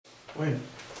When?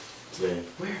 Today.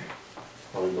 Where?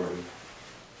 Holly Martin.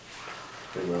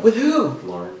 With who?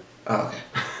 Lauren. Oh,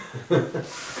 okay.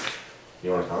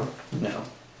 You wanna come? No.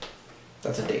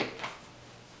 That's a date.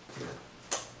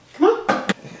 Come on.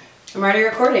 I'm already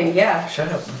recording, yeah. Shut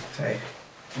up. Sorry.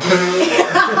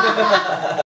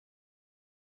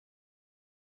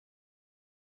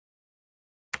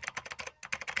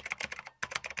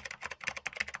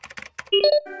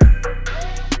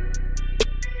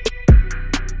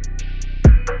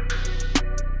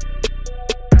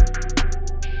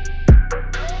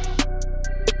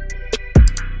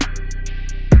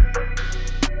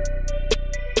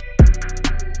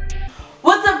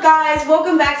 What's up, guys?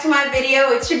 Welcome back to my video.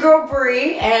 It's your girl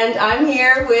Brie, and I'm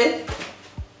here with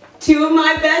two of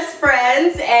my best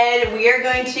friends, and we are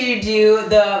going to do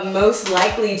the most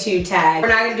likely to tag. We're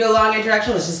not going to do a long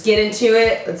introduction. Let's just get into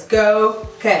it. Let's go.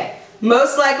 Okay.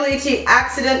 Most likely to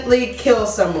accidentally kill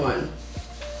someone.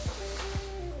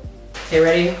 Okay,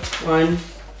 ready? 1,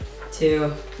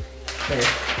 2, 3.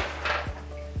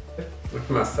 With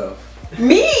myself.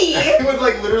 Me? He would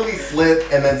like literally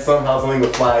slip and then somehow something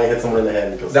would fly and hit someone in the head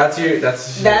and kill someone.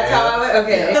 That's How I would.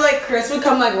 Okay. I feel like Chris would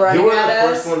come like running You were at the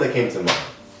us. first one that came to mind.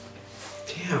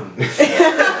 Damn.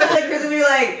 Like Chris would be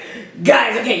like,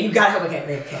 guys, okay, you gotta help.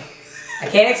 Okay. I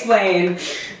can't explain.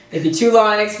 It'd be too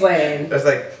long to explain. I was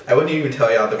like, I wouldn't even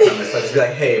tell y'all the premise. I'd just be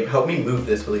like, hey, help me move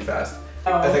this really fast. I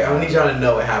was like, I don't need y'all to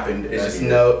know what happened. It's just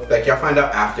know, like y'all find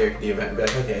out after the event. Be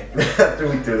like, okay. After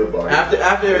we threw the bar. After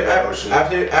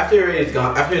it's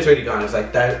gone. After it's already gone, it's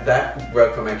like that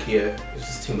rug from IKEA is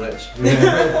just too much.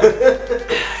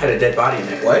 Had a dead body in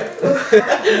it. What?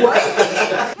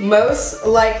 What? Most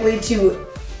likely to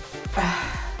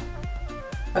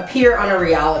appear on a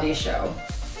reality show.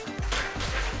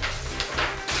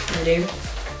 Ready?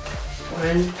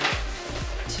 1,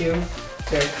 2,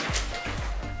 3.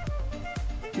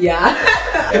 Yeah.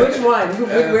 Which one?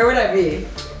 Where would I be?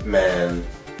 Man.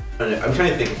 I'm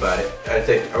trying to think about it. I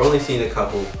think I've only seen a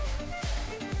couple.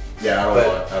 Yeah,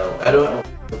 I don't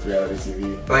with reality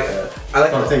TV. Like I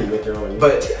like something you make your own.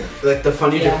 But like the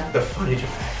funny dramatic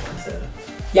ones.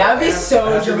 Yeah, it would be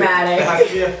so dramatic. It has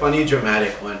to be a funny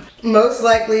dramatic one. Most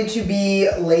likely to be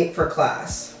late for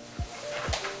class.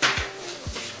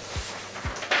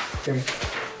 3.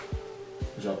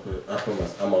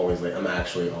 I'm always late. I'm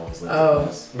actually always late.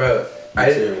 Oh. Bro,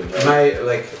 I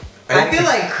feel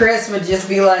like Chris would just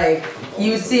be like,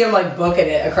 you would see him like booking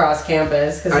it across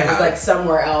campus because he was like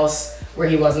somewhere else where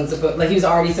he wasn't supposed, like he was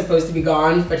already supposed to be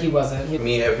gone, but he wasn't.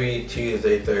 Me every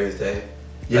Tuesday, Thursday.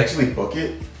 You actually book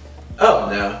it? Oh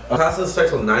no. Classes start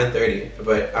till 9:30,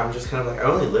 but I'm just kind of like, I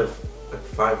only live like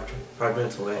 5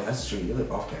 minutes away. Oh, that's true. You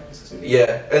live off campus too.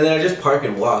 Yeah, and then I just park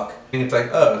and walk. And it's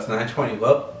like, oh, it's 9:20.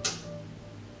 Well,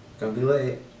 gonna be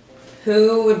late.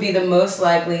 Who would be the most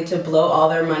likely to blow all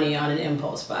their money on an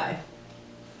impulse buy?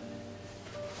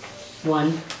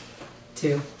 1,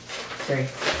 2, 3.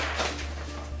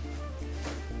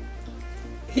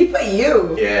 He put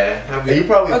you. Yeah. You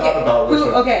probably thought about which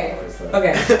one. Okay.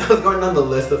 I was going down the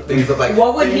list of things of like.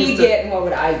 What would he get and what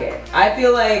would I get? I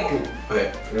feel like.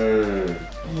 Okay.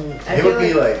 It would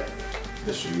be like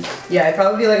the shoes. Yeah, it'd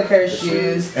probably be like a pair of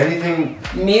shoes. Anything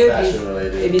fashion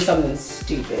related. It'd be something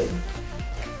stupid.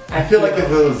 I feel like if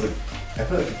it was, I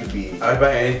feel like it could be. I'd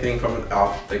buy anything from the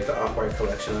Off-White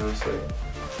collection, honestly.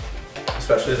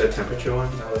 Especially the temperature one.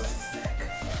 That was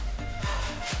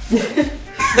sick.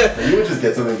 You would just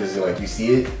get something because you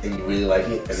see it and you really like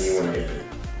it and then you want to get it.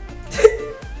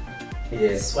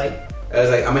 Yeah. Swipe. I was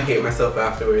like, I'm gonna hate myself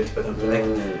afterwards, but I'm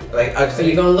like I just. So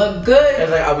you're gonna look good. I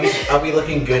was like, I'll be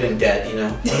looking good in debt, you know.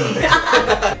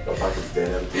 My pocket's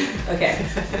dead empty. Okay.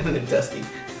 And then dusty.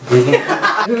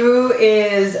 Who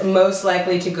is most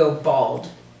likely to go bald?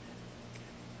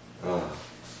 I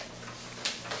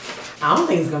don't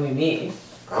think it's gonna be me.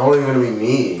 I don't think it's gonna be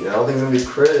me. I don't think it's gonna be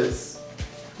Chris.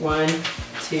 1,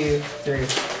 2, 3.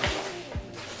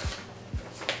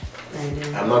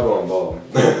 Brandon. I'm not going bald.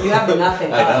 You have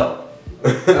nothing. I know.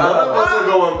 I'm not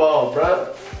going bald,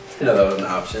 bro. You know that was an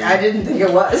option. I didn't think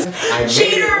it was. I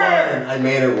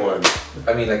made it one.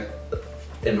 I mean, like,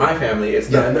 in my family, it's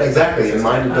not. Yeah, exactly. In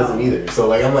mine, it doesn't either. So,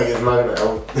 like, I'm like, it's not gonna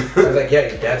help. I was like, yeah,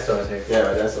 your dad still has hair. Yeah,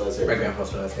 my dad still has hair. My grandpa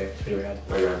still has hair. It's pretty rad.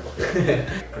 My grandpa. Yeah.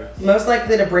 Most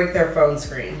likely to break their phone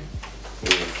screen.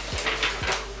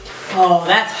 Oh,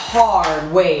 that's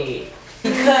hard. Wait.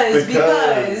 Because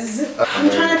I'm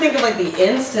trying to think of like the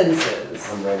instances.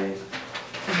 I'm ready.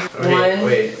 One.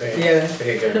 Wait. Yeah.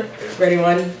 Okay, good. Ready?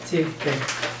 1, 2, 3.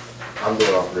 I'm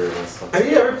doing all 3 of this. Have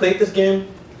you ever played this game?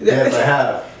 Yes, I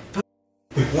have.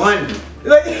 1.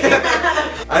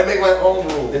 I make my own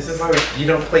rules. This is why you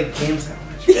don't play games that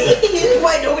much.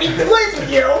 Why nobody plays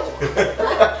with you?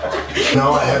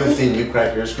 No, I haven't seen you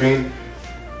crack your screen.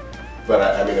 But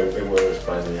I mean, it wouldn't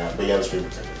surprise me. But you have a screen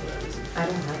protector for that reason. I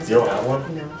don't have a You don't have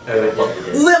one?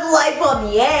 No. Live Life on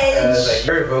the edge.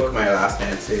 Like, I broke my last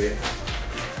man too.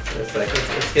 It's like,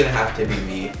 it's gonna have to be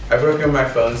me. I broke my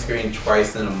phone screen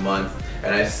twice in a month,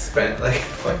 and I spent like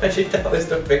 $400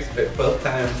 to fix it both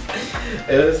times.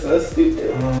 It was so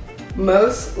stupid.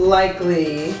 Most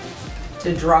likely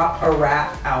to drop a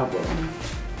rap album.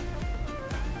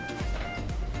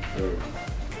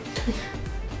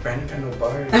 Brandon got no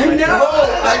bars. I know.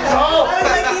 I don't. I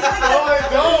was like, he's like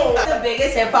No, I don't. the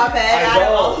biggest hip hop head I out of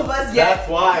don't. all of us yet. That's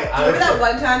why. Remember that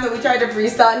one time that we tried to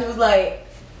freestyle and he was like,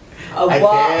 a I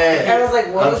walk? can't. And I was like,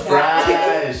 what I'm was that?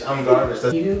 trash. I'm garbage.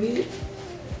 That's, You do beat?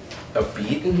 A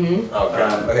beat? Mm-hmm. oh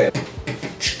god. Okay.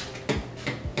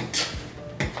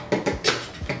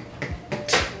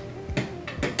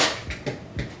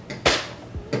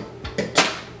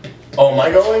 Oh, am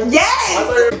I going?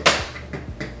 Yes!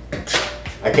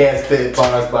 I can't spit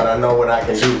bars, but I know what I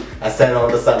can do. I stand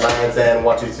on the sidelines and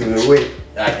watch you to do it.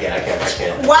 I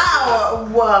can't. Wow!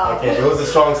 I Wow. can't. It was a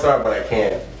strong start, but I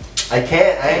can't. I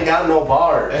ain't got no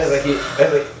bars.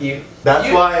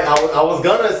 That's why I was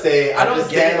gonna say I don't just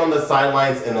get stand it. on the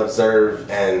sidelines and observe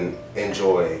and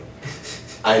enjoy.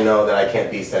 I know that I can't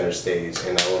be center stage,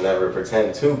 and I will never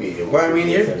pretend to be. Well, I mean,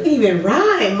 you're- center. You even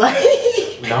rhyme, like.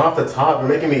 Not off the top. You're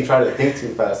making me try to think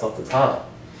too fast off the top.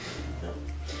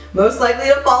 Most likely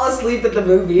to fall asleep at the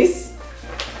movies.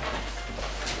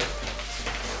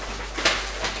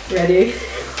 Ready?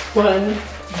 1,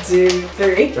 2,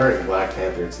 3. During Black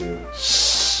Panther too.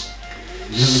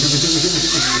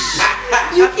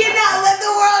 You cannot let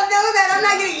the world know that. I'm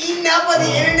not gonna eat up on the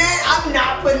internet. I'm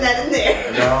not putting that in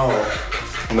there.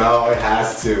 No, it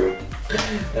has to.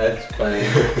 That's funny.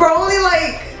 For only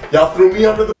like. Y'all threw me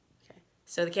under the.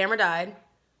 So the camera died.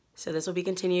 So this will be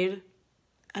continued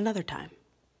another time.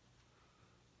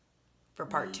 For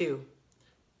part 2.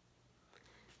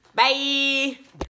 Bye.